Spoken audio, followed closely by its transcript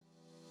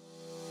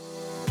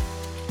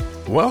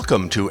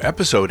Welcome to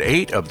Episode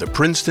 8 of the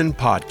Princeton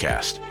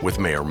Podcast with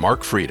Mayor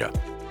Mark Freda.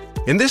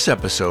 In this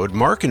episode,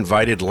 Mark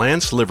invited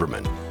Lance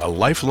Liverman, a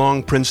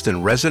lifelong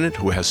Princeton resident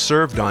who has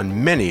served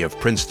on many of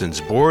Princeton's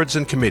boards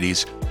and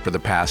committees for the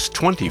past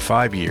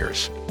 25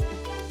 years.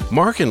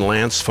 Mark and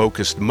Lance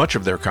focused much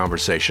of their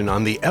conversation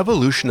on the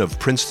evolution of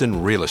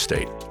Princeton real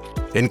estate,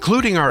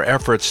 including our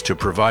efforts to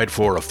provide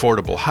for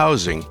affordable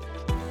housing,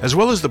 as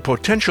well as the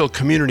potential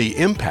community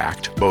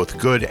impact, both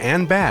good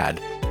and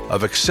bad,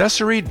 of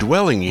accessory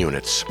dwelling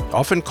units,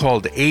 often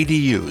called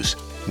ADUs,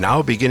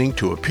 now beginning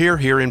to appear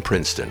here in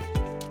Princeton.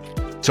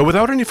 So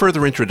without any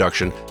further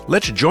introduction,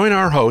 let's join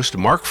our host,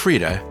 Mark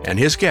Freda, and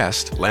his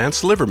guest,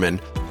 Lance Liverman,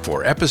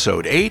 for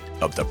Episode 8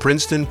 of the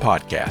Princeton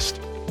Podcast.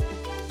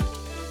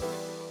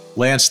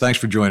 Lance, thanks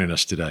for joining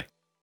us today.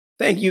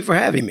 Thank you for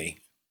having me.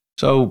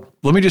 So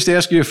let me just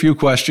ask you a few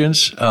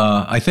questions.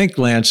 I think,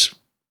 Lance,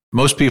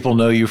 most people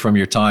know you from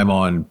your time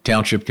on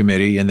Township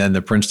Committee and then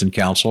the Princeton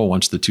Council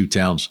once the two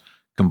towns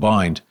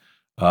combined.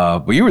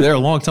 But you were there a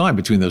long time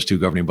between those two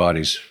governing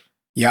bodies.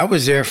 Yeah, I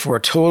was there for a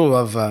total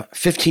of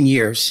 15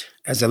 years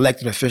as an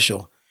elected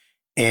official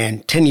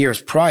and 10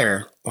 years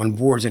prior on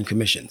boards and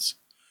commissions.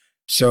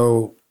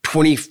 So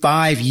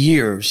 25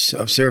 years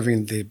of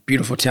serving the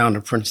beautiful town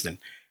of Princeton,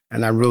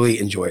 and I really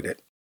enjoyed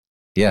it.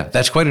 Yeah,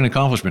 that's quite an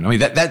accomplishment. I mean,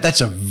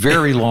 that's a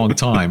very long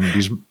time.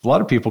 A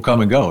lot of people come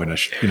and go in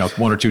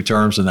one or two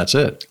terms, and that's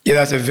it. Yeah,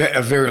 that's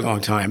a very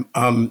long time.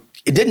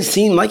 It didn't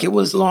seem like it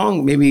was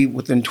long, maybe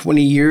within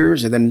 20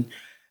 years, and then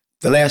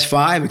the last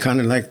 5, it kind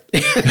of like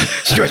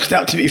stretched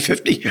out to be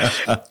 50.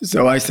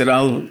 So I said,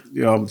 I'll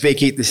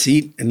vacate the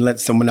seat and let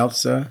someone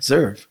else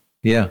serve.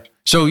 Yeah.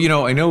 So,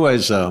 I know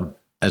as a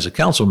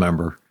council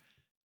member,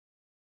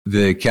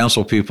 the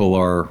council people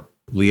are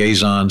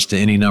liaisons to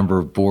any number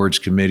of boards,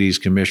 committees,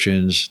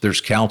 commissions.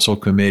 There's council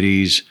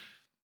committees.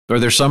 Are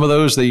there some of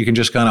those that you can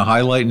just kind of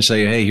highlight and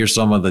say, hey, here's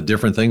some of the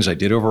different things I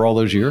did over all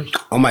those years?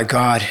 Oh, my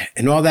God.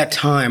 And all that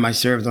time, I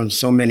served on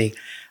so many.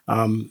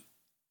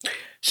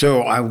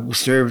 So I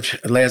served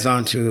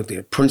liaison to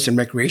the Princeton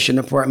Recreation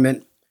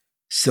Department,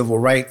 Civil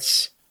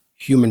Rights,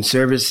 Human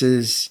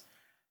Services,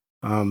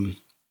 on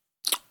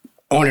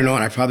and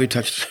on. I probably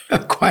touched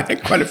quite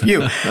a few.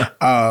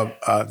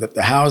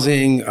 The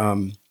housing,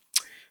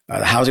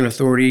 the Housing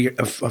Authority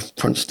of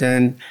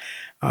Princeton.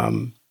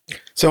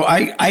 So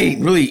I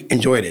really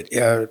enjoyed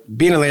it.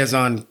 Being a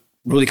liaison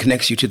really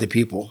connects you to the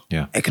people.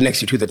 Yeah. It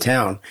connects you to the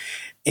town.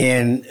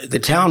 And the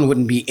town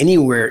wouldn't be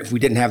anywhere if we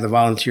didn't have the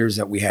volunteers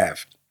that we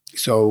have.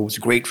 So it was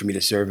great for me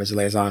to serve as a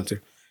liaison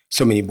to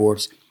so many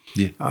boards.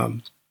 Yeah.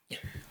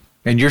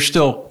 And you're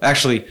still,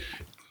 actually,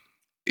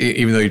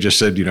 even though you just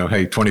said,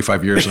 hey,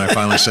 25 years, and I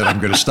finally said I'm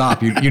going to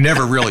stop, you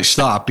never really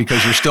stop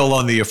because you're still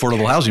on the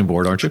Affordable Housing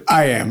Board, aren't you?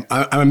 I am.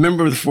 I'm a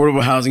member of the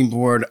Affordable Housing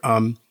Board.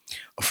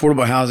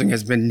 Affordable housing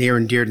has been near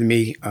and dear to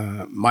me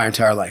my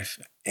entire life.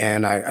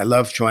 And I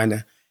love trying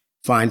to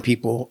find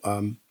people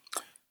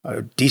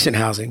decent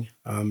housing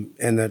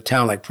in a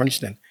town like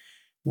Princeton,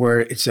 where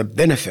it's a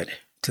benefit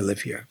to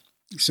live here.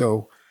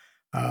 So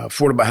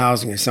affordable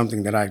housing is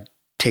something that I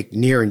take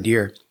near and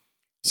dear.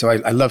 So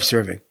I love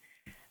serving.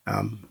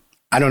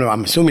 I don't know.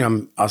 I'm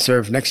assuming I'll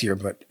serve next year,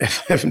 but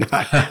if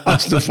not, I'll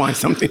still find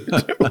something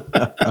to do.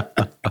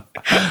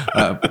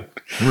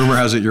 Rumor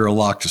has it you're a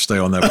lock to stay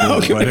on that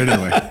board, okay. But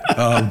anyway.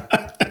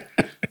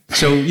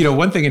 So,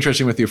 one thing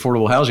interesting with the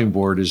Affordable Housing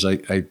Board is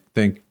I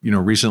think,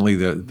 recently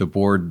the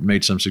board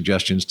made some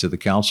suggestions to the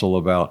council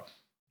about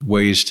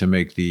ways to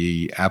make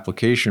the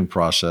application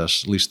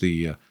process, at least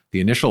the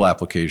initial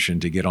application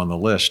to get on the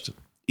list,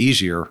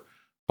 easier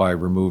by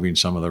removing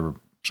some of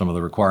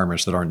the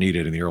requirements that aren't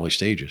needed in the early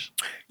stages.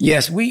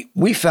 Yes,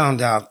 we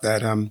found out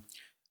that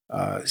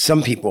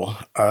some people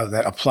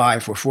that apply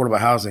for affordable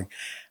housing,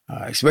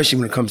 especially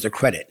when it comes to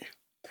credit,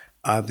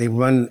 they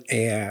run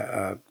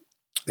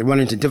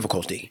into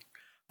difficulty.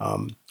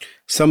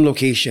 Some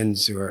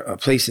locations or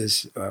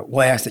places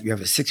will ask that you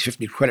have a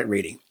 650 credit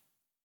rating,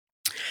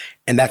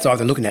 and that's all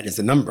they're looking at is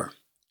the number,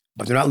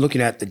 but they're not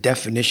looking at the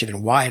definition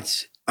and why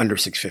it's under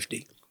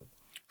 650.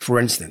 For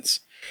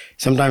instance,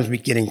 sometimes we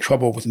get in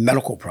trouble with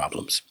medical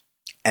problems,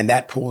 and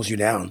that pulls you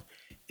down.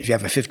 If you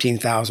have a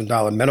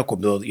 $15,000 medical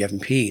bill that you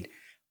haven't paid,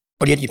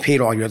 but yet you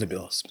paid all your other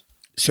bills.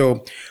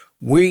 So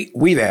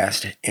we've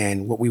asked,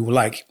 and what we would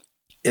like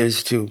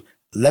is to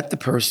let the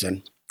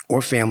person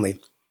or family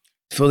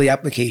fill the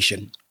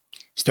application,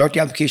 start the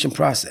application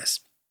process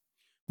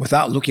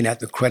without looking at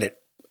the credit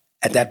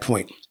at that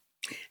point.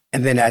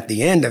 And then at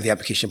the end of the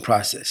application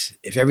process,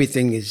 if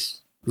everything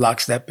is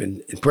lockstep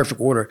and in perfect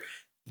order,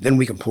 then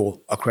we can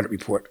pull a credit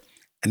report.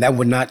 And that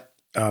would not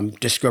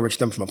discourage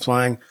them from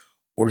applying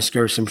or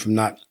discourage them from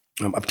not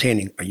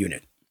obtaining a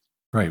unit.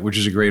 Right, which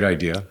is a great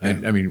idea.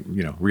 And I mean,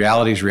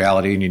 reality is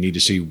reality, and you need to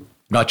see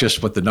not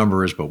just what the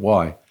number is, but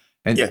why.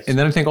 And yes. And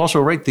then I think also,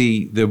 right,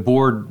 the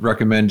board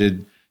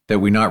recommended that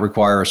we not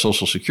require a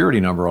Social Security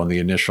number on the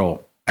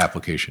initial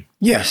application.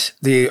 Yes,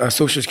 the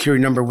Social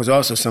Security number was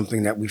also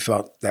something that we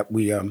felt that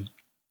we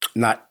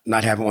not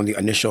have on the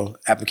initial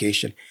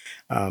application.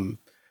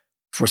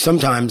 for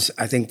sometimes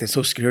I think the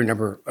Social Security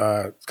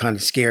number kind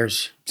of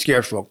scares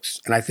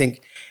folks, and I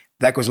think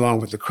that goes along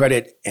with the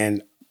credit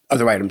and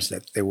other items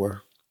that they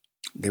were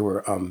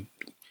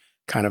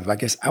kind of, I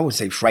guess I would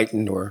say,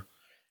 frightened, or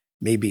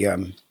maybe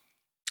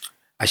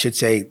I should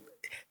say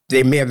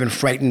they may have been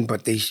frightened,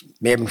 but they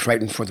may have been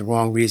frightened for the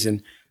wrong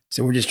reason.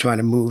 So we're just trying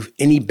to move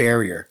any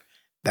barrier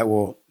that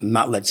will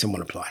not let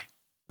someone apply.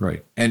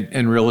 Right.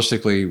 And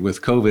realistically,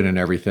 with COVID and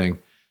everything,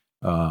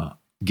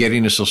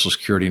 getting a Social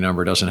Security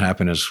number doesn't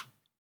happen as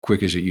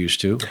quick as it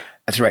used to.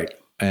 That's right.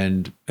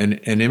 And an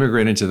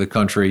immigrant into the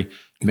country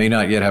may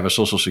not yet have a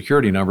Social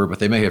Security number, but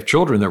they may have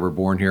children that were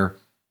born here.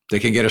 They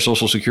can get a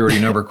Social Security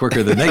number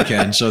quicker than they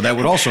can. So that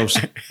would also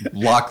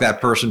lock that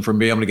person from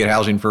being able to get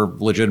housing for a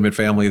legitimate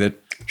family that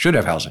should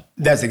have housing.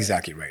 That's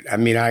exactly right. I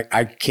mean,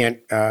 I can't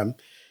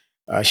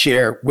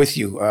share with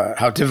you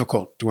how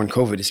difficult during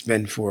COVID it's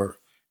been for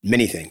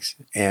many things.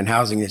 And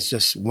housing is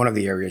just one of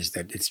the areas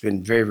that it's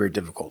been very, very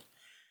difficult.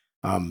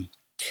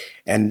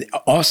 And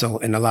also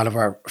in a lot of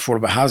our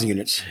affordable housing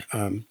units,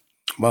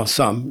 well,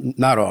 some,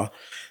 not all,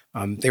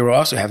 they were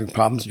also having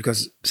problems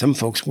because some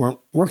folks weren't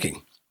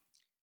working.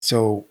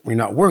 So when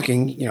you're not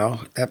working,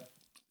 that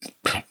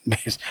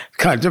makes it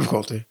kind of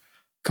difficult to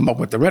come up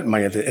with the rent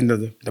money at the end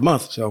of the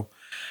month. So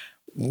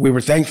we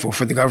were thankful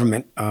for the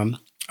government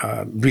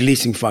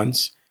releasing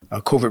funds,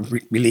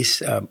 COVID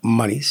release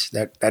monies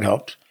that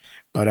helped.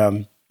 But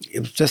it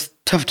was just a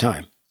tough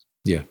time.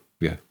 Yeah.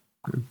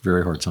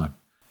 Very hard time.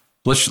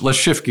 Let's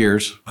shift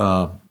gears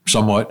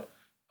somewhat.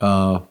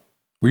 Were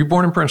you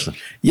born in Princeton?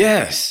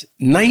 Yes,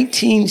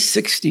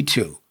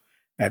 1962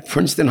 at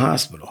Princeton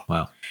Hospital.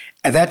 Wow.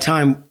 At that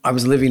time, I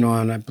was living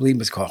on, I believe it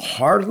was called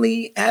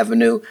Hartley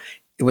Avenue.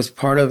 It was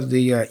part of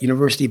the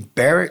University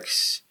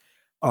Barracks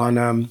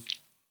on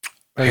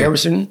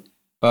Harrison.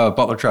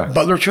 Butler Track.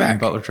 Butler Track.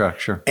 Butler Track,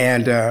 sure.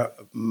 And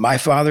my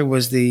father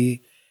was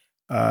the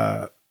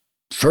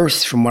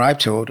first, from what I've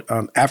told,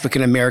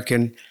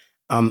 African-American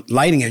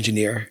lighting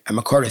engineer at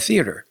McCarter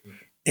Theater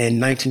in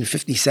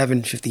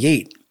 1957,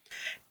 58.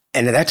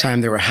 And at that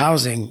time, they were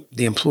housing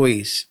the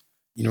employees,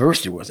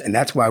 university was, and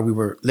that's why we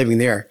were living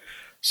there.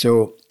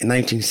 So in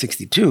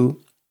 1962,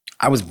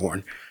 I was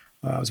born.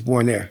 I was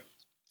born there.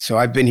 So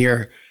I've been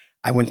here.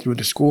 I went through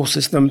the school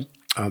system,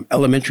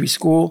 elementary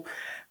school,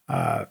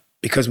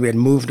 because we had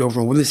moved over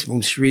on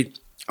Witherspoon Street.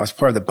 I was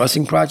part of the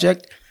busing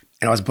project,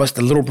 and I was bused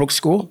to Little Brook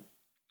School.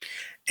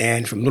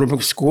 And from Little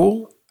Brook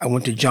School, I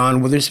went to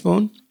John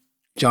Witherspoon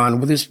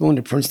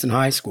to Princeton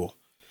High School.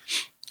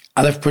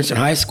 I left Princeton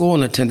High School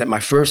and attended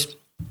my first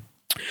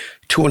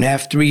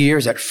 3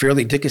 years at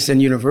Fairleigh Dickinson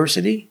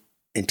University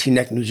in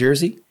Teaneck, New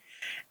Jersey.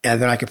 And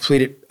then I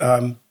completed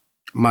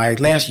my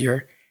last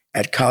year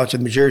at College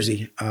of New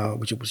Jersey,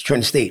 which was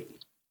Trenton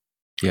State.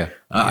 Yeah,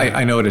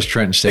 I know it as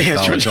Trenton State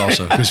College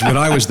also, because when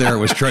I was there, it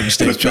was Trenton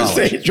State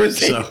College.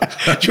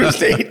 Trenton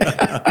State.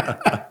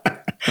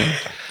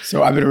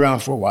 So I've been around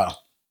for a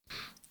while.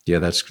 Yeah,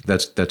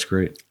 that's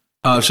great.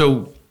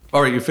 So,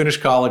 all right, you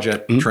finished college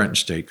at Trenton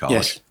State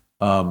College.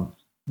 Yes.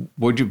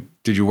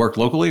 Did you work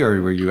locally, or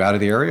were you out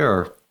of the area?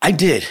 Or I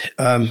did.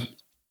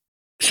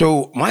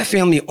 So my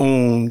family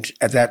owned,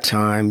 at that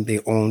time, they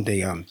owned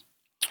a,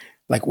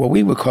 like what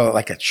we would call it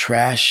like a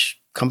trash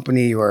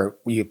company, or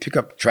where you pick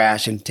up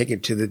trash and take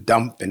it to the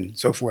dump and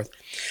so forth.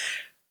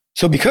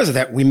 So because of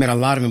that, we met a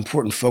lot of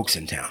important folks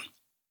in town.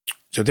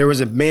 So there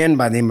was a man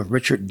by the name of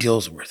Richard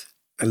Dillsworth.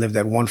 I lived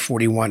at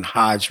 141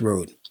 Hodge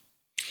Road.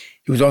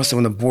 He was also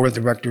on the board of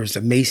directors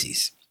of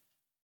Macy's.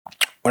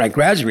 When I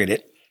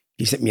graduated,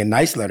 he sent me a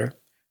nice letter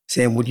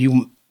saying, would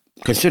you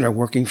consider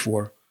working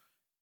for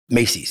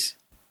Macy's?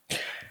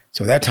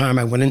 So that time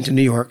I went into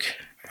New York,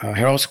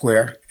 Herald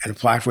Square, and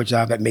applied for a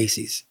job at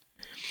Macy's.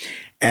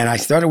 And I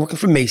started working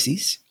for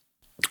Macy's.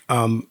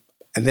 And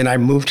then I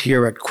moved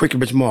here at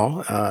Quakerbridge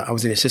Mall. I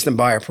was in the assistant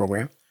buyer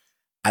program.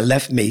 I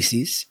left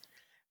Macy's,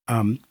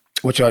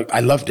 which I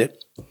loved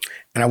it.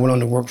 And I went on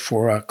to work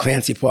for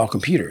Clancy Paul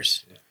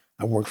Computers.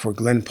 I worked for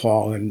Glenn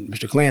Paul and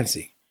Mr.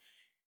 Clancy.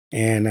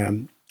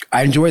 And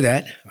I enjoyed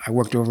that. I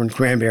worked over in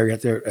Cranberry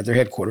at their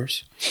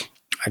headquarters.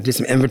 I did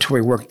some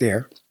inventory work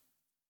there.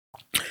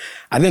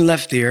 I then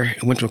left there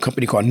and went to a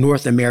company called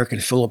North American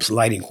Phillips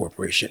Lighting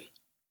Corporation.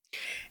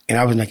 And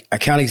I was an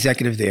account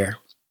executive there.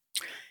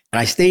 And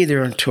I stayed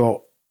there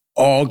until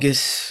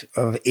August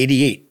of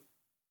 88.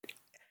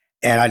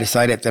 And I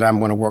decided that I'm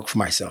going to work for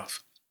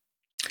myself.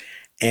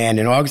 And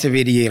in August of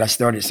 88, I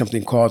started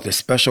something called the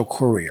Special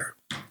Courier,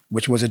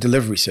 which was a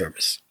delivery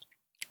service.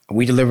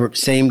 We delivered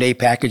same-day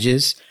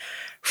packages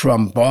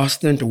from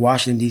Boston to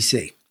Washington,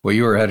 D.C. Well,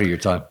 you were ahead of your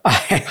time. I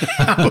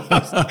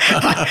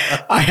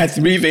had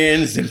 3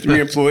 vans and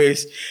 3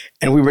 employees,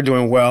 and we were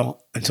doing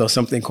well until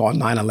something called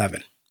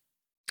 9/11.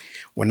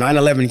 When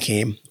 9/11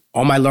 came,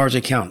 all my large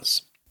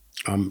accounts,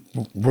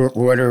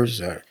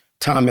 Reuters,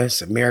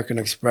 Thomas, American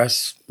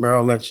Express,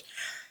 Merrill Lynch,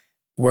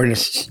 were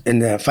in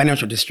the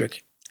financial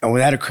district. And when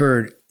that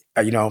occurred,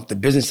 the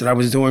business that I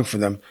was doing for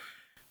them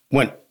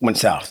went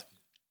south.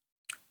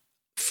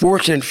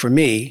 Fortunate for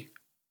me,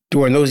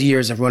 during those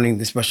years of running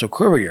the Special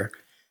Courier,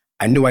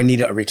 I knew I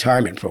needed a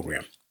retirement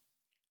program.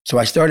 So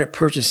I started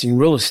purchasing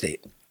real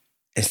estate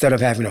instead of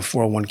having a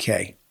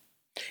 401k.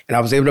 And I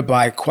was able to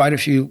buy quite a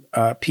few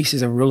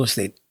pieces of real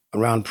estate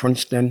around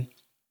Princeton,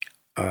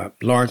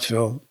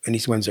 Lawrenceville, and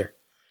East Windsor.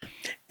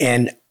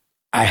 And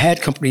I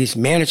had companies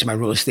manage my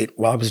real estate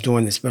while I was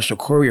doing the special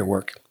courier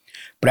work.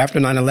 But after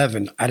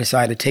 9/11, I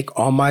decided to take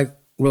all my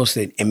real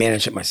estate and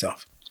manage it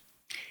myself.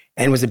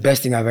 And it was the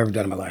best thing I've ever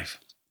done in my life.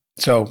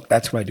 So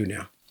that's what I do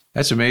now.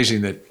 That's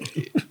amazing that,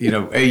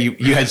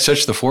 you had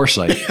such the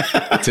foresight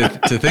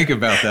to think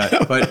about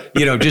that. But,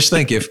 just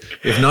think if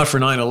not for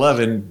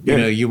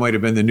 9/11, you might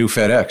have been the new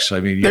FedEx. I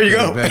mean, there you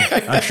go.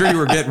 I'm sure you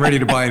were getting ready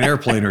to buy an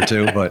airplane or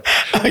two, but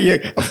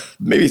yeah,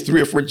 maybe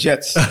 3 or 4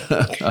 jets,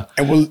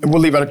 and we'll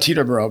leave out of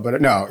Teterboro.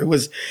 But no, it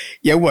was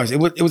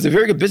a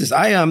very good business.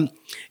 I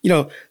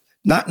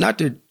not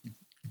to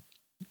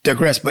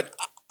digress, but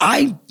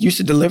I used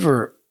to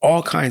deliver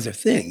all kinds of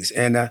things.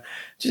 And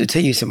just to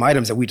tell you some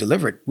items that we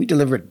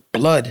delivered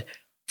blood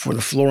for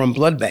the Florum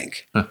Blood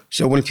Bank. Huh.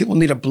 So when people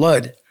need a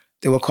blood,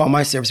 they will call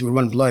my service, we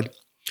run blood.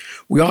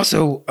 We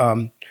also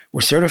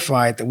were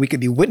certified that we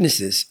could be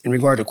witnesses in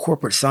regard to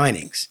corporate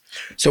signings.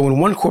 So when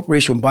one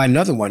corporation would buy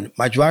another one,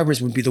 my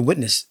drivers would be the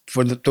witness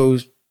for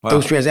those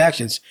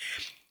transactions.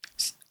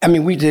 I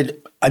mean, we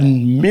did a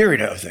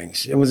myriad of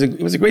things. It was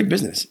a great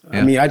business. Yeah.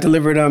 I mean, I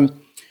delivered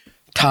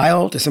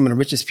tile to some of the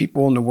richest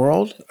people in the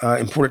world,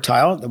 imported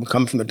tile that would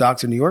come from the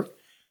docks of New York.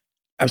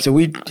 And so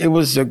it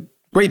was a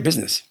great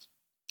business.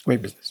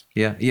 Great business.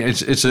 Yeah.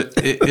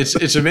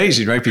 It's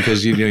amazing, right?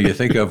 Because you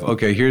think of,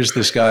 okay, here's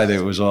this guy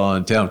that was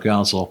on town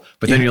council,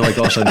 but then you're like,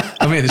 all of a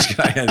sudden, this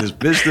guy had this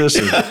business.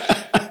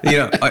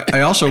 And,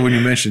 I also, when you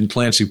mentioned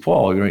Clancy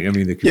Paul, right?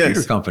 The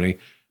computer company.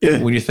 Yeah.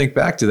 When you think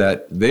back to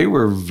that, they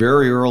were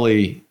very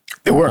early.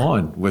 They were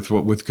on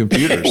with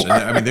computers.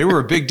 And, they were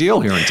a big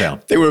deal here in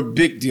town. They were a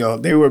big deal.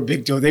 They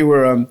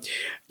were,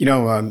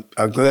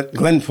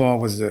 Glenn Paul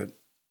was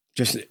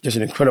just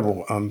an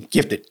incredible,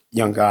 gifted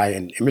young guy,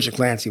 and Mr.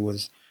 Clancy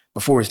was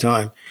before his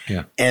time.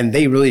 Yeah. And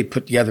they really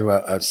put together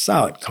a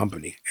solid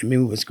company. It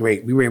was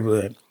great. We were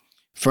able to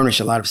furnish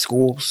a lot of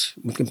schools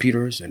with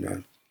computers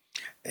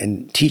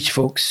and teach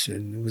folks,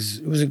 and it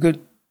was a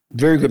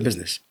very good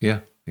business.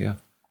 Yeah, yeah.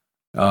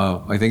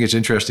 I think it's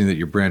interesting that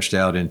you branched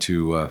out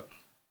into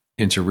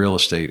real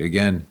estate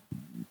again.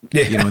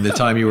 Yeah. In the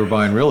time you were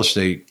buying real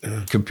estate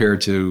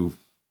compared to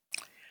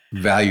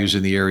values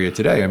in the area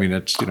today.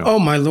 That's oh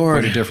my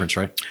Lord, quite a difference,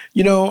 right?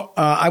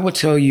 I will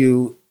tell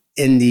you,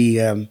 in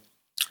the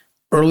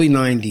early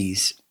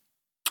 90s,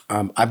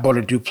 I bought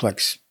a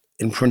duplex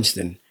in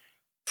Princeton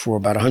for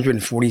about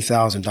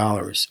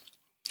 $140,000.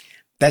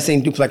 That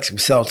same duplex will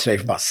sell today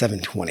for about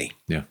 $720,000.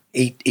 Yeah,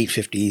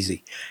 $850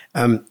 easy.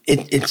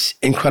 It's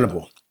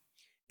incredible.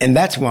 And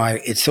that's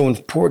why it's so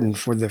important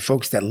for the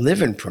folks that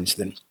live in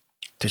Princeton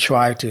to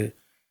try to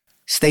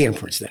stay in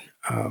Princeton.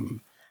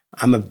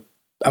 I'm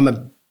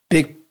a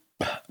big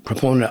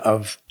proponent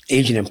of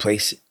aging in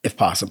place if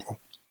possible.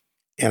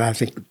 And I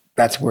think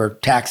that's where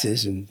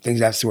taxes and things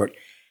of that sort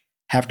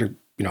have to,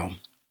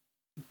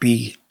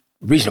 be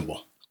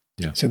reasonable.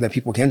 Yeah. So that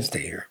people can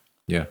stay here.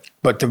 Yeah.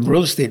 But the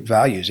real estate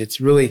values,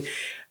 it's really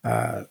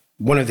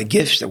one of the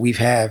gifts that we've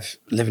had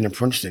living in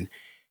Princeton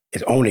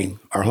is owning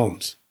our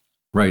homes.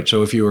 Right.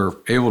 So if you were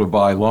able to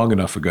buy long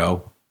enough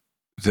ago,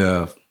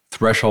 the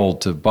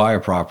threshold to buy a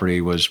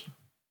property was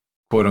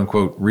quote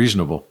unquote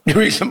reasonable.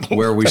 Reasonable.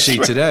 Where we see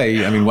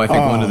today, I think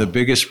one of the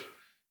biggest,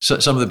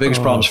 some of the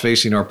biggest problems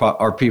facing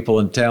our people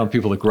in town,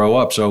 people that grow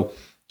up. So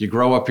you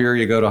grow up here,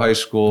 you go to high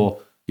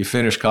school, you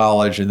finish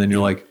college, and then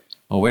you're like,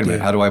 oh, wait a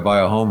minute, how do I buy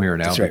a home here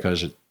now? That's right.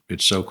 Because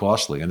it's so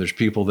costly. And there's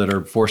people that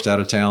are forced out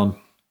of town,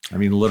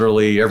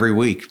 literally every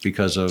week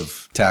because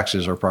of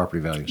taxes or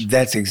property values.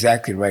 That's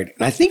exactly right.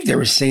 And I think they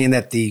were saying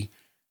that the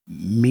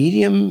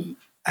medium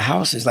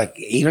house is like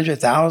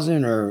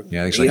 800,000 or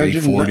it's like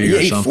 840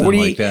 or something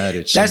like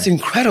that. That's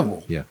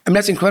incredible. Yeah.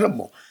 That's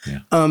incredible. Yeah.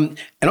 And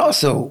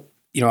also,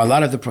 a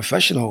lot of the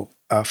professional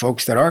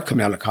folks that are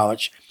coming out of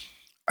college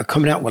are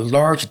coming out with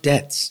large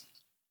debts.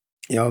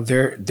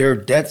 Their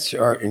debts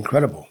are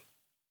incredible,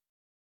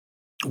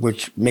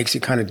 which makes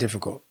it kind of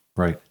difficult.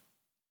 Right.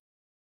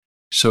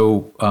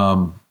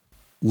 So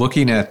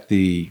looking at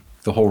the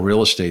whole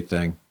real estate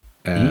thing,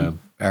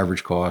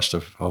 average cost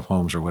of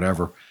homes or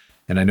whatever,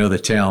 and I know the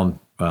town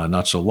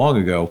not so long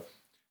ago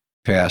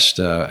passed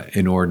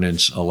an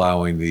ordinance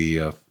allowing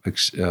the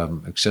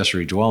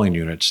accessory dwelling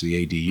units,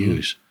 the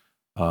ADUs.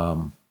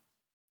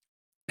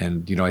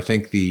 And, I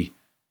think the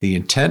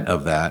intent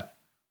of that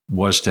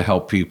was to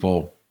help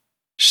people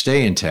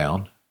stay in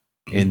town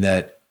in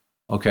that,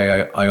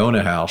 okay, I own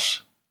a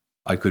house,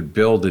 I could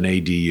build an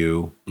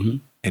ADU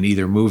and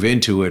either move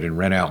into it and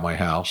rent out my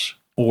house,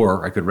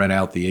 or I could rent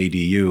out the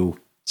ADU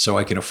so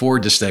I can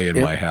afford to stay in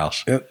my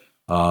house. Yep.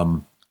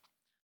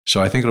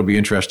 So I think it'll be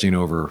interesting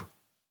over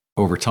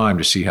time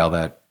to see how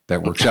that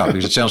works out,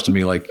 because it sounds to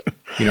me like,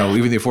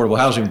 even the Affordable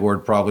Housing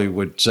Board probably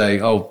would say,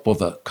 oh, well,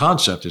 the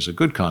concept is a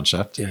good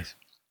concept. Yes.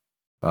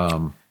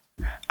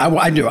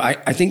 I do.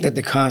 I think that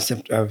the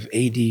concept of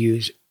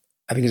ADUs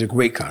I think is a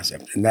great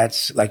concept. And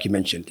that's, like you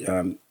mentioned,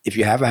 if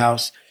you have a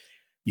house,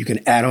 you can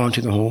add on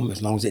to the home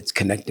as long as it's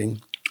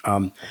connecting.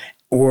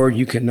 Or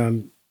you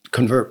can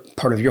convert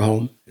part of your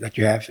home that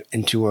you have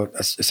into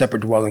a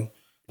separate dwelling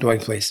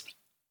place.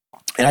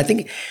 And I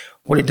think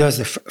what it does,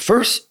 the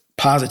first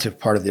positive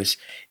part of this,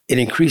 it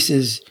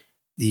increases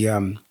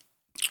the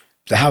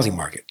housing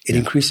market. It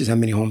increases how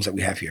many homes that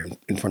we have here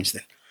in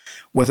Princeton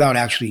without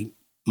actually,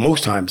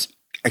 most times,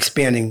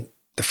 expanding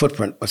the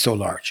footprint was so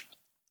large,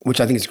 which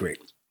I think is great.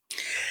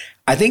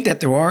 I think that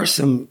there are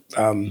some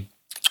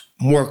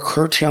more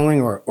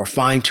curtailing or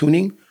fine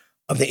tuning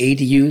of the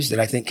ADUs that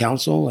I think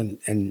council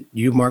and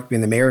you, Mark,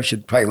 being the mayor,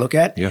 should probably look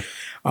at. Yeah.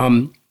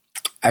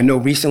 I know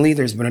recently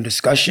there's been a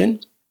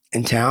discussion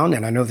in town,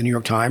 and I know the New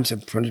York Times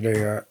have printed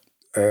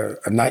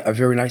a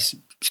very nice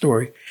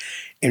story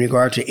in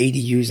regard to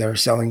ADUs that are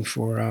selling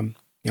for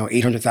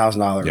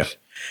 $800,000.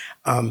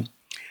 Yeah.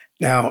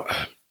 Now,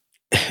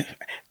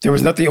 there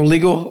was nothing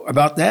illegal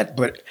about that,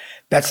 but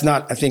that's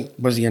not, I think,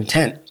 was the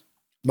intent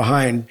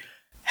behind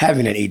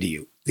having an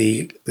ADU.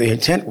 The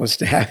intent was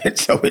to have it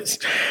so it's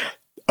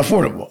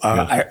affordable.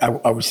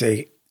 I would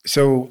say.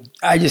 So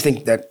I just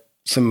think that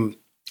some,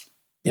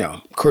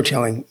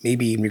 curtailing,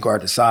 maybe in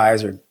regard to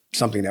size or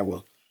something that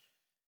will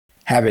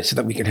have it so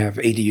that we can have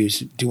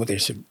ADUs do what they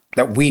should,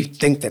 that we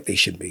think that they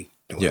should be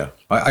doing. Yeah,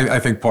 I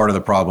think part of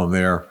the problem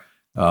there,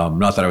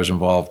 not that I was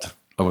involved,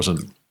 I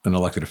wasn't an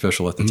elected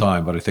official at the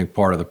time, but I think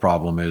part of the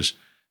problem is,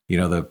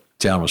 the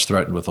town was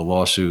threatened with a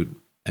lawsuit,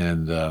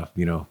 and it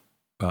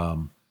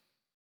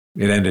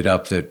ended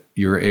up that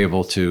you're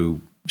able to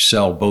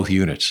sell both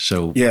units,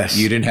 so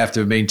you didn't have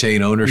to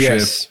maintain ownership.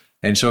 Yes.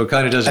 And so it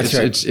kind of does.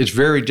 It's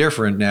very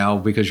different now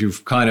because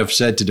you've kind of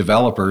said to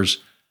developers,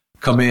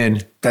 come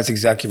in. That's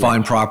exactly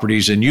find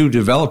properties, and you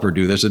developer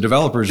do this. The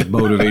developer's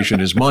motivation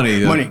is money.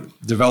 The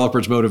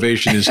developer's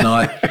motivation is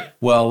not,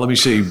 well, let me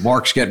see,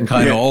 Mark's getting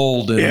kind of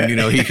old, and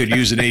he could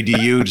use an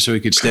ADU so he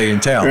could stay in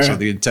town. Yeah. So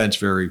the intent's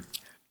very.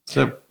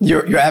 So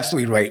you're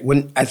absolutely right.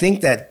 I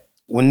think that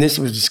when this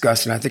was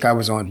discussed, and I think I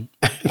was on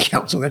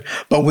council then,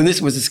 but when this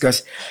was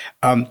discussed,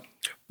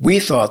 we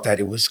thought that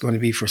it was going to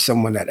be for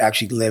someone that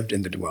actually lived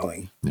in the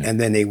dwelling, and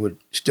then they would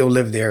still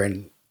live there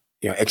and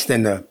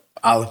extend the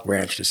olive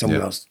branch to someone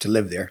else to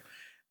live there,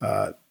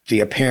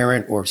 via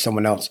parent or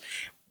someone else.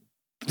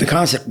 The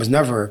concept was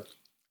never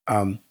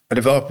a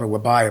developer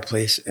would buy a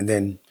place and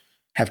then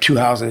have two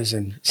houses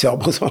and sell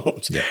both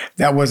homes. Yeah.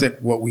 That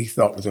wasn't what we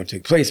thought was going to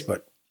take place,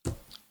 but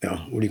what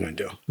are you going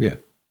to do? Yeah.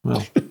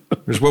 Well,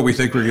 there's what we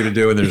think we're going to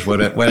do, and there's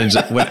what ends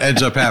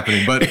up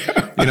happening. But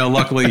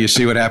luckily, you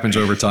see what happens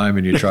over time,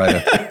 and you try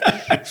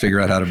to figure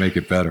out how to make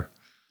it better.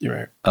 You're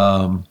right.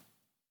 All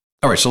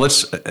right. So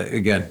let's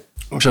again.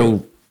 Okay.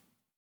 So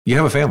you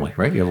have a family,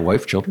 right? You have a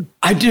wife, children.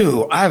 I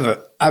do. I have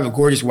a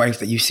gorgeous wife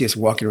that you see us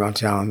walking around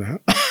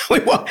town. we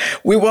walk.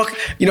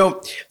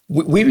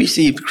 We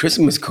received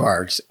Christmas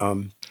cards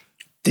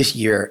this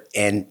year,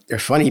 and they're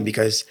funny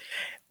because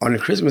on the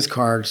Christmas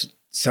cards,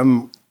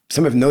 some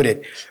have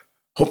noted,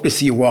 hope to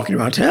see you walking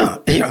around town,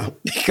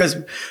 because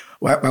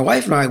my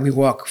wife and I, we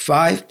walk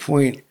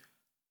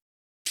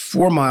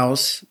 5.4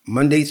 miles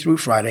Monday through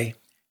Friday,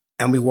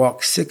 and we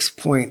walk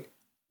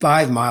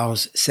 6.5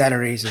 miles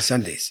Saturdays and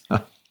Sundays,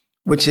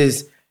 which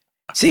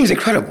seems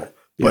incredible,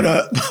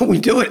 but we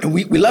do it and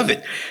we love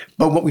it.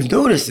 But what we've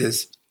noticed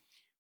is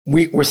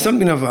we're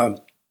something of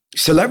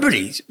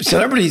celebrities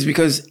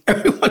because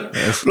everyone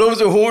blows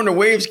their horn or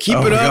waves, keep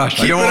it up.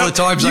 Gosh, I know all the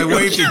times I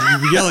waved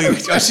and you yelling.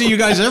 I see you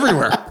guys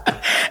everywhere.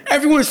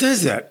 Everyone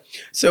says that.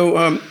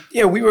 So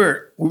we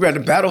were at the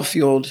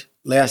battlefield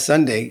last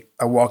Sunday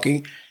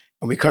walking,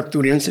 and we cut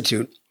through the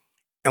Institute,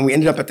 and we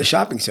ended up at the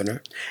shopping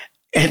center.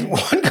 And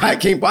one guy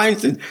came by and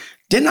said,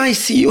 "Didn't I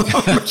see you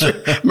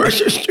on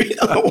Mercer Street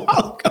a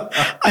while ago?"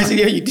 I said,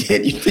 "Yeah, you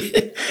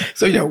did.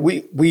 So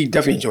we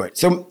definitely enjoy it.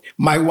 So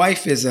my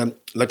wife is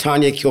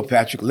Latanya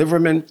Kilpatrick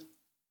Liverman.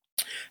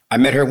 I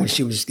met her when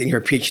she was getting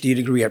her PhD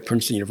degree at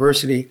Princeton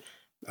University.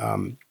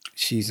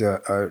 She's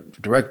a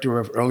director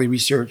of early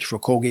research for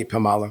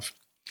Colgate-Palmolive.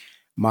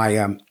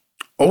 My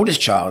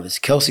oldest child is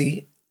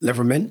Kelsey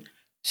Liverman.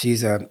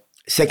 She's a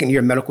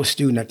second-year medical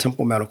student at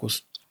Temple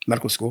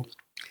Medical School.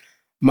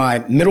 My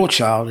middle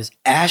child is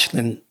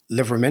Ashlyn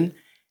Liverman,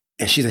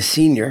 and she's a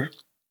senior,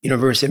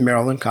 University of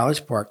Maryland,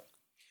 College Park.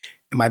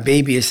 And my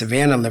baby is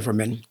Savannah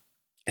Liverman,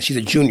 and she's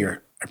a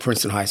junior at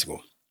Princeton High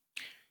School.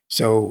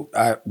 So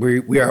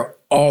we are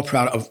all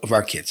proud of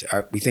our kids.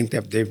 We think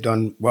that they've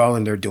done well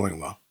and they're doing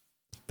well.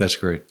 That's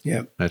great.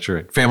 Yeah. That's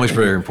right. Family's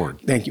very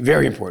important. Thank you.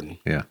 Very important.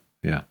 Yeah.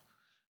 Yeah.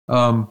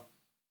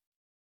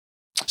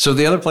 So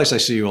the other place I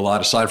see you a lot,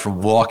 aside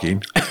from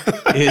walking,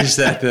 is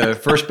that the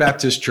First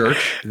Baptist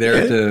Church there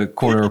at the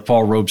corner of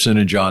Paul Robeson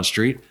and John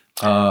Street.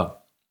 So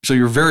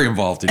you're very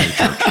involved in your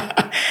church.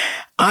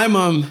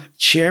 I'm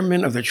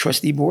chairman of the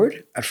trustee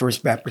board at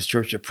First Baptist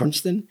Church of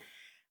Princeton.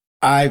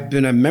 I've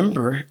been a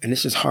member, and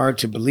this is hard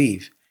to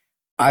believe,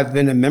 I've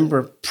been a member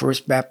of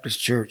First Baptist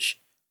Church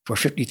for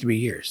 53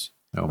 years.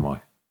 Oh,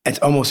 my. It's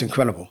almost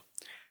incredible.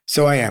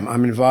 So I am.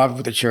 I'm involved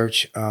with the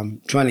church,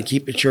 trying to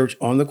keep the church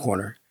on the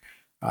corner.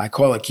 I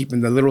call it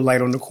keeping the little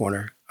light on the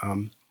corner.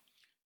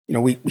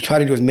 We try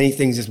to do as many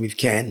things as we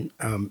can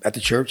at the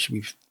church.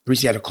 We've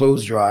recently had a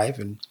clothes drive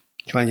and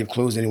trying to give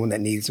clothes to anyone that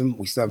needs them.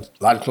 We still have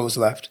a lot of clothes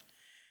left.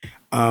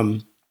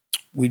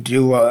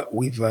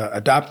 We've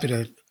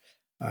adopted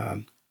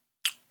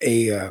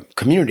a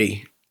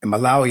community in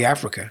Malawi,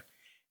 Africa,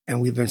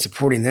 and we've been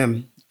supporting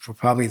them for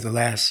probably the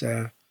last,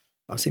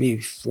 I'll say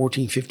maybe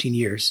 14, 15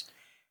 years.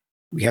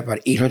 We have about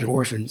 800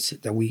 orphans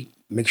that we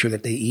make sure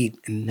that they eat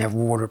and have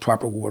water,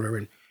 proper water,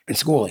 and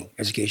schooling,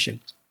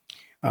 education.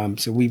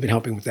 So we've been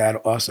helping with that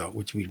also,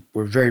 which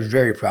we're very,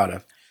 very proud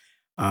of.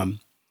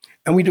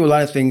 And we do a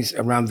lot of things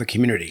around the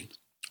community.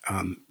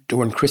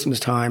 During Christmas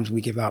times,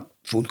 we give out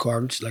food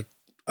cards like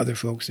other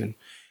folks, and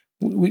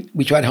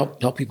we try to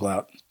help people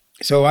out.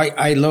 So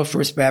I love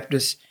First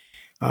Baptist.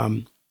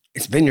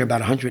 It's been here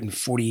about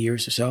 140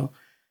 years or so,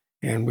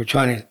 and we're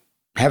trying to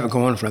have it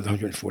go on for another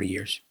 140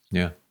 years.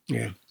 Yeah.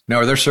 Yeah. Now,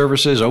 are their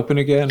services open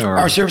again? Or?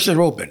 Our services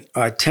are open,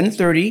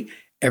 10:30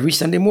 every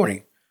Sunday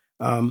morning.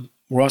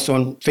 We're also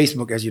on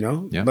Facebook, as you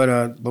know, yeah. but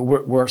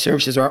our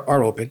services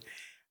are open.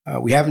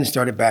 We haven't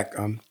started back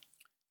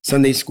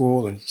Sunday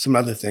school and some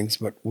other things,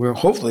 but we're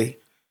hopefully,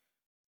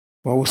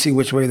 we'll see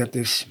which way that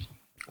this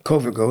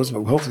COVID goes,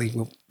 but hopefully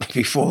we'll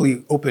be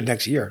fully open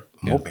next year.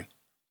 I'm hoping.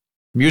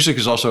 Music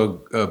is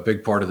also a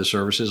big part of the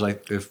services,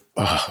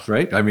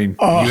 right? I mean,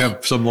 you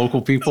have some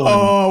local people.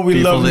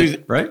 We love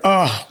music, right?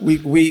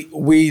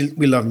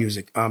 We love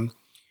music.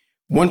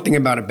 One thing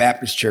about a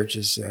Baptist church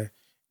is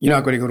you're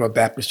not going to go to a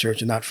Baptist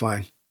church and not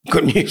find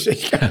good music.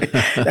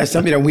 That's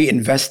something that we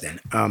invest in.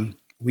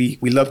 We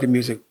love the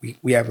music.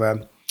 We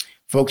have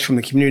folks from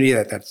the community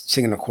that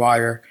sing in the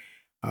choir,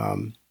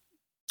 and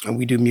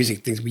we do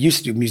music things. We used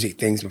to do music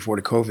things before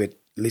the COVID.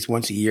 At least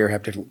once a year,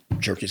 have different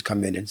churches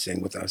come in and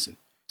sing with us and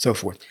so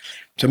forth.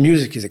 So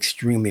music is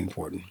extremely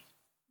important.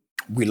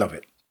 We love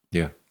it.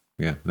 Yeah.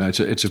 No,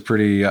 it's a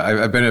pretty.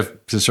 I've been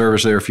to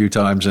service there a few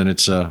times, and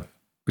it's a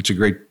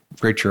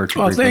great church.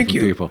 Thank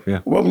you. People.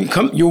 Yeah. Well, when you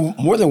come, you're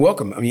more than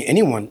welcome. I mean,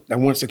 anyone that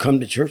wants to come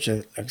to church,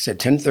 like I said,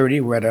 10:30.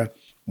 We're at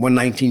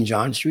 119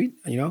 John Street.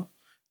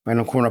 right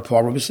on the corner of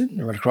Paul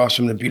Robeson, right across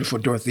from the beautiful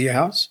Dorothea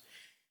House,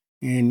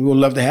 and we'll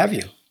love to have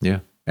you. Yeah.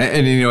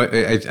 And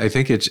I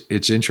think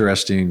it's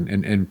interesting,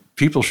 and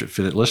people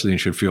listening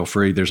should feel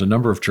free. There's a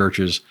number of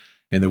churches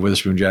in the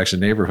Witherspoon Jackson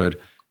neighborhood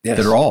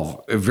that are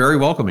all very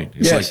welcoming.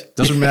 It's like,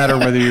 doesn't matter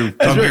whether you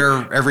come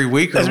here every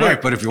week or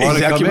not, but if you want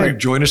to come in,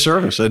 join a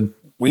service. And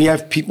we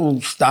have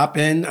people stop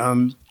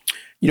in.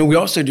 We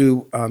also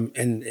do,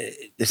 and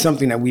it's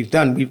something that we've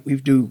done. We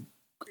do.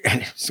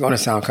 It's going to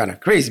sound kind of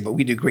crazy, but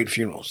we do great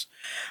funerals.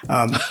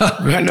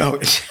 I know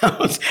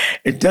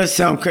it does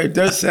sound kind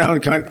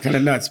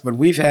of nuts, but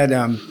we've had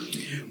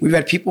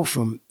people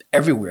from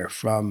everywhere,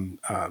 from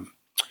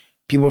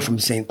people from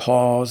St.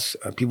 Paul's,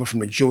 people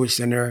from the Jewish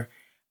Center,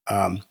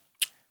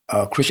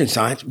 Christian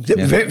Science,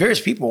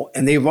 various people,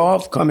 and they've all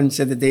come and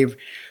said that they've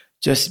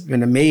just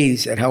been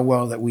amazed at how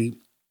well that we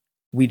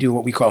do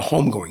what we call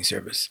homegoing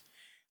service,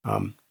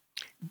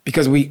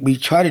 because we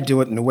try to do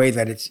it in a way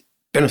that it's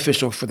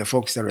beneficial for the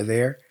folks that are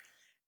there,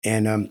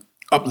 and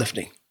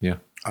uplifting. Yeah.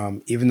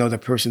 Even though the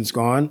person's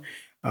gone,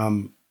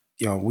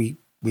 we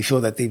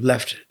feel that they've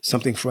left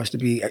something for us to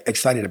be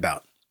excited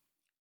about.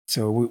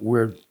 So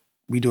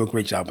we do a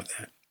great job with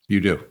that.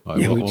 You do.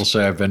 I will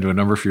say I've been to a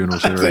number of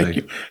funerals there.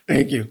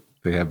 Thank you.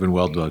 They have been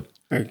well done.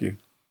 Thank you.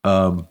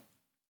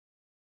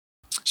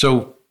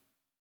 So,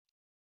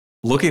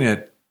 looking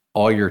at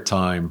all your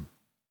time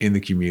in the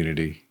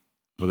community,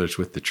 whether it's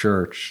with the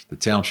church, the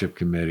township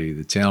committee,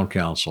 the town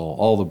council,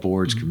 all the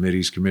boards,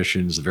 committees,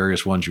 commissions, the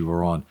various ones you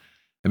were on.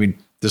 I mean,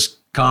 this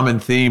common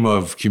theme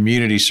of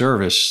community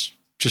service,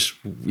 just,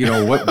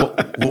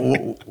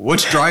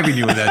 what's driving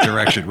you in that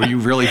direction? Were you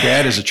really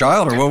bad as a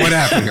child, or what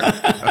happened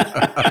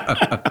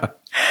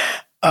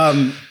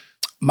here?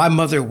 My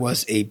mother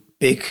was a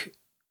big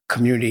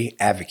community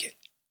advocate,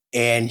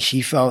 and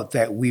she felt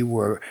that we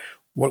were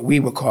what we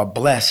would call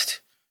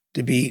blessed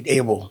to be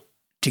able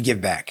to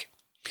give back.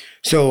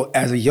 So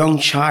as a young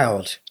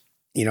child,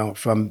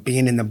 from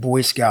being in the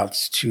Boy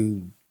Scouts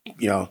to,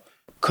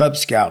 Cub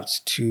Scouts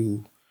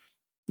to,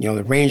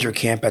 the Ranger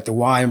camp at the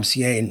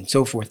YMCA and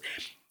so forth,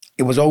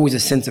 it was always a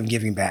sense of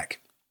giving back.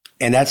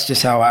 And that's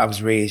just how I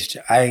was raised.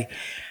 I'm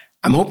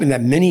hoping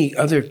that many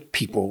other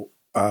people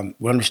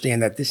will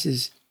understand that this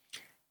is,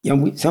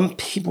 some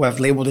people have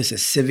labeled this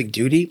as civic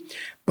duty,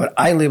 but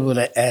I labeled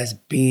it as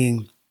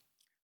being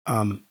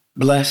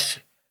blessed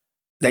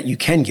that you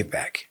can give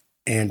back.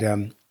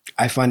 And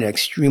I find it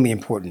extremely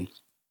important.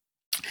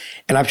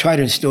 And I've tried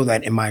to instill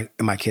that in my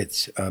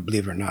kids,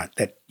 believe it or not,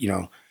 that,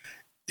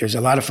 there's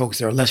a lot of folks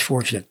that are less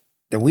fortunate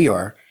than we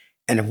are.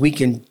 And if we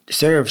can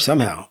serve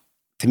somehow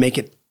to make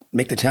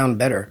the town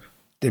better,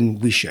 then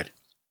we should.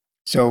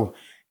 So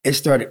it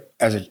started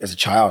as a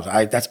child.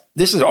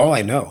 This is all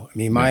I know. I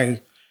mean,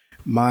 my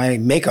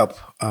makeup,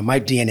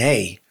 my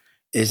DNA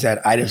is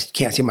that I just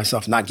can't see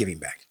myself not giving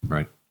back.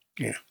 Right.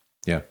 Yeah.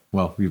 Yeah.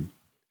 Well,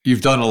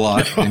 you've done a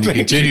lot, and you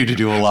continue to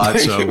do a lot.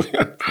 So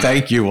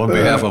thank you on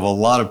behalf of a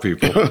lot of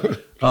people.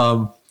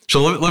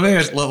 So let me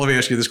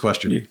ask you this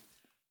question.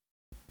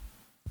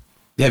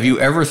 Have you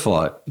ever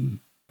thought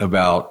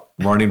about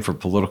running for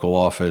political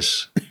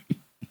office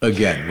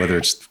again, whether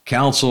it's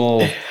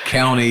council,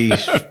 county,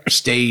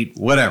 state,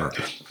 whatever?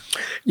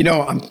 You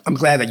know, I'm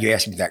glad that you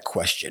asked me that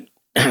question.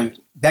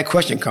 That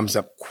question comes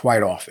up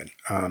quite often.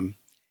 Am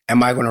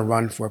I going to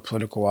run for a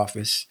political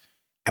office?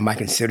 Am I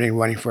considering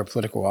running for a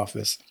political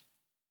office?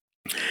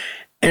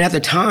 And at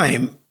this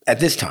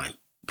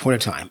point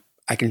of time,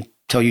 I can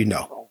tell you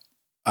no.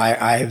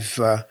 I've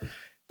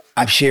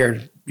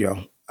shared,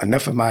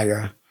 enough of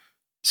my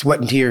sweat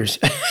and tears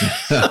in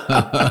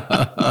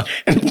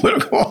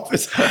political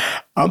office.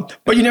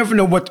 But you never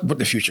know what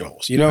the future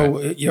holds.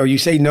 You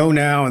say no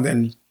now, and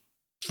then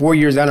 4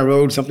 years down the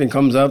road, something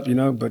comes up,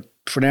 but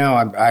for now,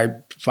 I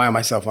find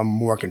myself, I'm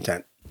more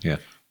content. Yeah.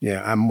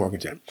 Yeah, I'm more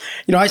content.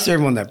 I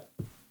serve on the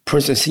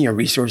Princeton Senior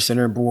Resource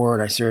Center board.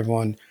 I serve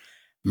on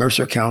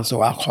Mercer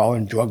Council Alcohol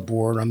and Drug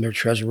Board. I'm their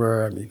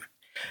treasurer. I mean,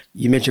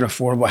 you mentioned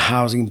Affordable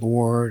Housing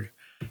Board,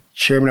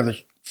 chairman of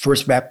the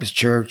First Baptist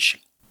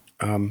Church,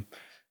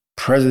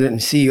 president and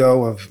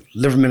CEO of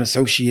Liverman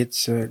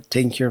Associates,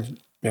 taking care of,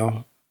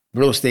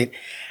 real estate.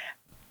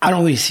 I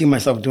don't really see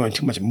myself doing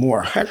too much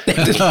more at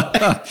this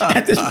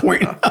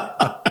point.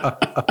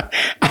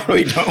 I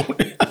really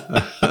don't.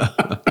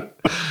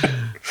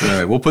 All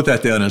right, we'll put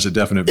that down as a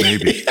definite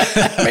maybe.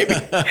 Maybe.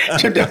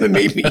 It's a definite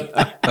maybe.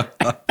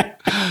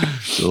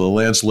 So the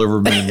Lance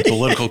Liverman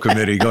Political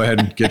Committee, go ahead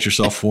and get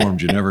yourself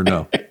formed. You never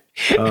know.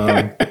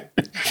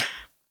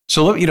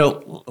 So,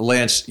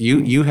 Lance,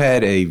 you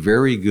had a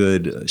very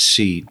good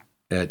seat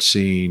at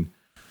seeing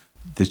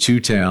the two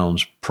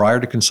towns prior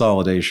to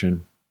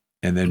consolidation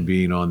and then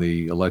being on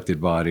the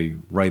elected body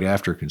right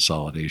after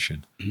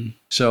consolidation. Mm-hmm.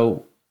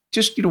 So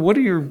just, what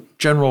are your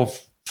general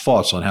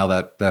thoughts on how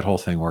that whole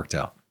thing worked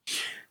out?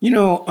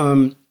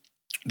 The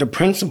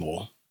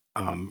principle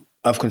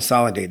of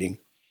consolidating,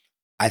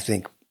 I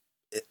think,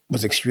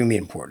 was extremely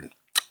important.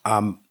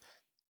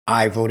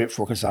 I voted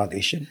for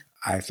consolidation.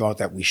 I thought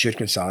that we should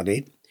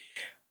consolidate.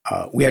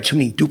 We had too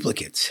many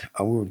duplicates.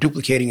 We were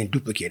duplicating and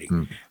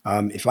duplicating.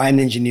 Mm. If I had an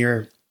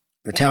engineer,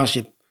 the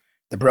township,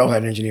 the borough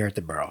had an engineer at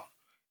the borough.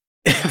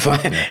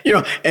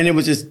 And it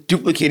was just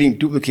duplicating,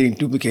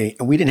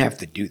 and we didn't have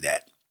to do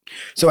that.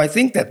 So I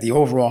think that the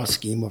overall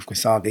scheme of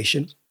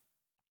consolidation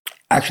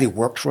actually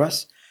worked for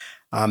us.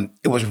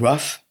 It was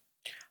rough.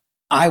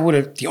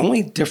 The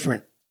only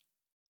different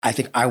I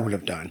think I would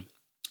have done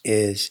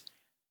is,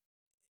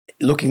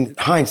 looking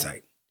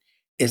hindsight,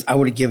 is I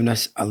would have given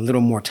us a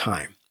little more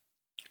time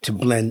to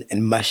blend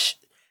and mesh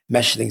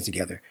things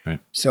together. Right.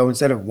 So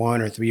instead of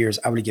 1 or 3 years,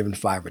 I would have given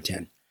 5 or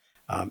 10.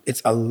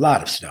 It's a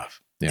lot of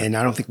stuff. Yeah. And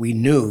I don't think we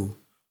knew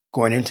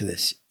going into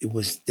this, it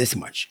was this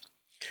much.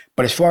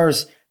 But as far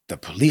as the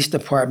police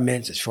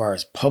departments, as far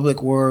as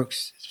public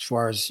works, as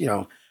far as,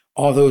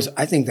 all those,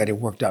 I think that it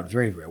worked out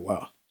very, very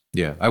well.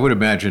 Yeah, I would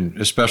imagine,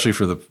 especially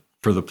for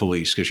the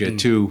police, because you had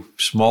two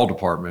small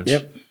departments.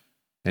 Yep.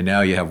 And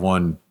now you have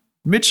one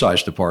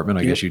mid-sized department,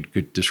 I guess you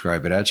could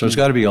describe it as. So it's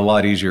got to be a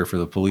lot easier for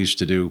the police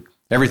to do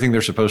everything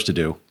they're supposed to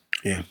do.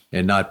 Yeah.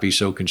 And not be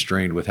so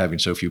constrained with having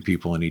so few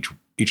people in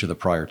each of the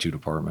prior two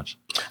departments.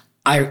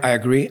 I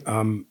agree.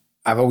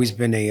 I've always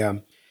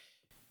been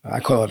I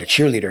call it a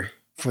cheerleader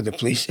for the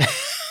police.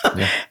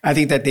 Yeah. I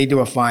think that they do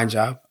a fine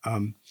job.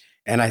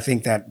 And I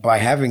think that by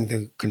having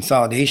the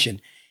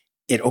consolidation,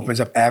 it opens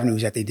up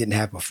avenues that they didn't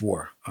have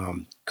before.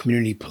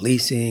 Community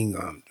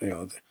policing,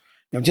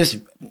 just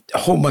a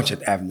whole bunch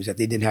of avenues that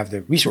they didn't have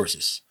the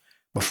resources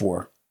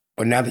before.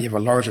 But now that you have a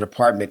larger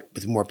department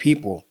with more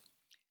people,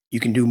 you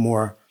can do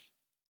more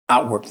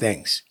outward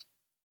things.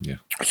 Yeah.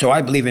 So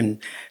I believe in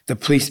the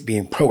police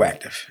being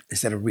proactive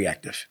instead of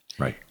reactive.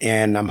 Right.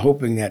 And I'm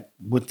hoping that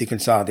with the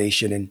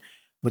consolidation and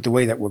with the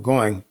way that we're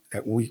going,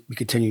 that we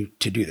continue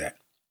to do that.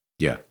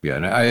 Yeah. Yeah.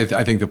 And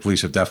I think the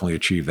police have definitely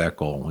achieved that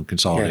goal, and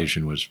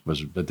consolidation was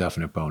a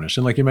definite bonus.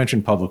 And like you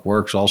mentioned, public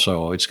works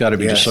also, it's got to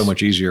be just so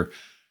much easier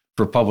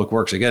for public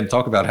works. Again,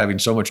 talk about having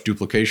so much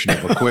duplication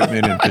of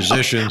equipment and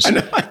positions.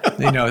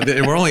 I know.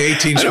 We're only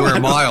 18 square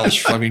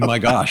miles. I mean, my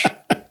gosh.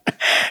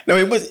 No,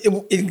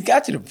 it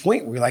got to the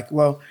point where we're like,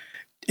 well,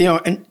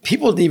 and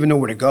people didn't even know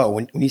where to go.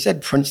 When you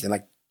said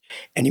Princeton,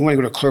 and you want to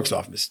go to the clerk's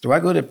office, do I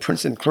go to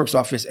Princeton clerk's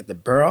office at the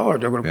borough, or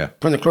do I go to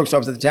Princeton clerk's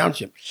office at the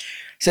township?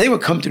 So they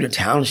would come to the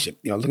township,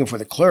 looking for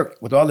the clerk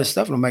with all this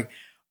stuff. And I'm like,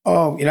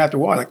 oh, after a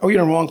while, you're in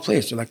the wrong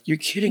place. They're like, you're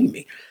kidding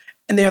me.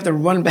 And they have to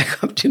run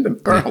back up to the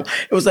borough. Yeah.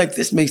 It was like,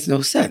 this makes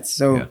no sense.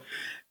 So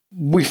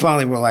we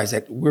finally realized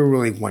that we're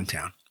really one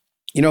town.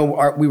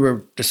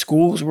 The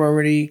schools were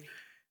already,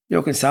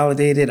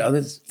 consolidated.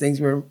 Other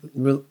things were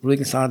really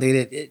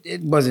consolidated.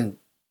 It wasn't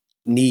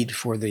need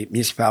for the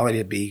municipality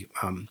to be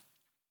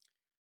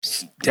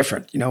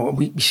different.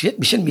 We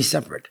shouldn't be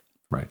separate.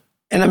 Right.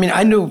 And I mean,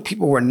 I knew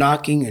people were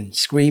knocking and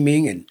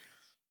screaming, and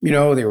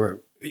they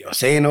were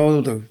saying,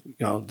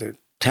 the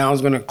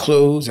town's going to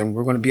close and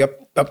we're going to be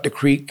up the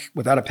creek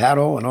without a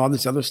paddle and all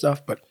this other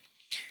stuff. But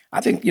I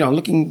think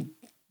looking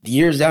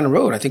years down the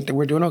road, I think that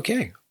we're doing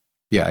okay.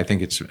 Yeah, I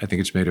think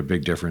it's made a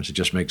big difference. It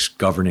just makes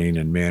governing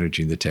and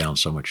managing the town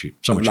so much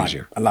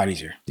easier. A lot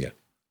easier. Yeah.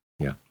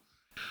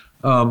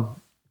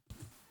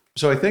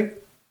 So I think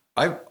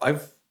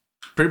I've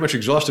pretty much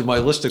exhausted my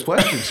list of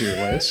questions here,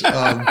 Lance.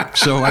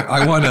 So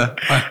I want to.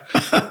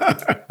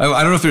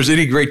 I don't know if there's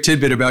any great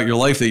tidbit about your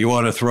life that you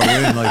want to throw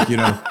in, like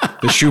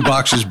the shoe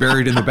boxes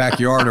buried in the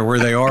backyard or where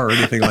they are or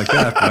anything like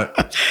that.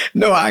 But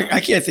no, I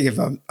can't think of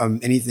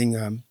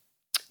anything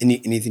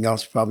anything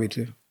else probably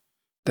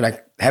that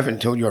I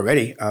haven't told you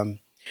already.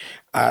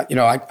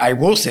 I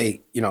will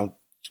say,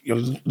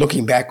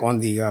 looking back on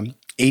the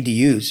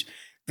ADUs,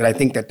 that I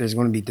think that there's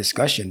going to be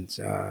discussions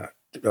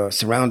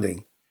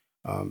surrounding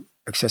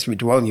accessory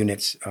dwelling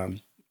units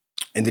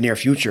in the near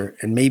future,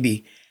 and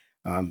maybe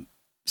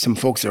some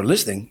folks that are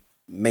listening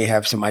may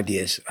have some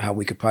ideas how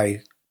we could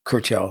probably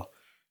curtail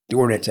the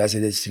ordinance as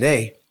it is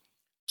today,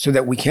 so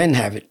that we can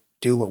have it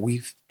do what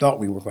we thought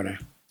we were going to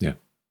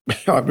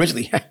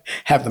originally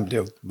have them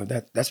do.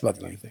 But that's about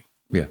the only thing.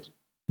 Yeah,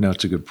 no,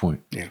 it's a good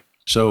point. Yeah.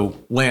 So,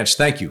 Lance,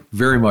 thank you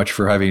very much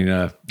for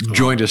having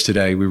joined us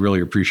today. We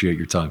really appreciate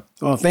your time.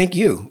 Well, thank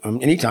you.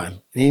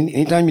 Anytime.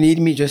 Anytime you need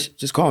me,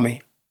 just call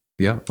me.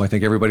 Yeah, I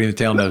think everybody in the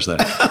town knows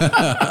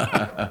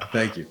that.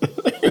 Thank you.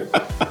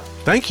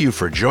 Thank you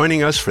for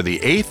joining us for the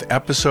 8th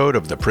episode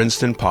of the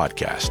Princeton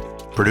Podcast,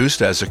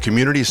 produced as a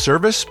community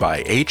service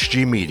by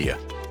HG Media,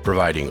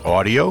 providing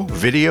audio,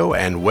 video,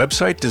 and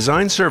website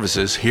design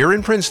services here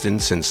in Princeton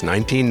since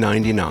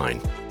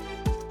 1999.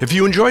 If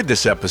you enjoyed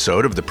this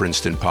episode of the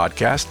Princeton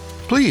Podcast,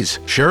 please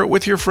share it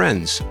with your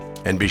friends,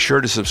 and be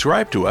sure to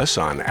subscribe to us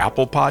on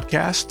Apple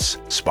Podcasts,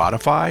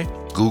 Spotify,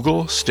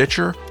 Google,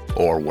 Stitcher,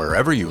 or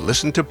wherever you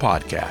listen to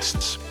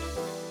podcasts.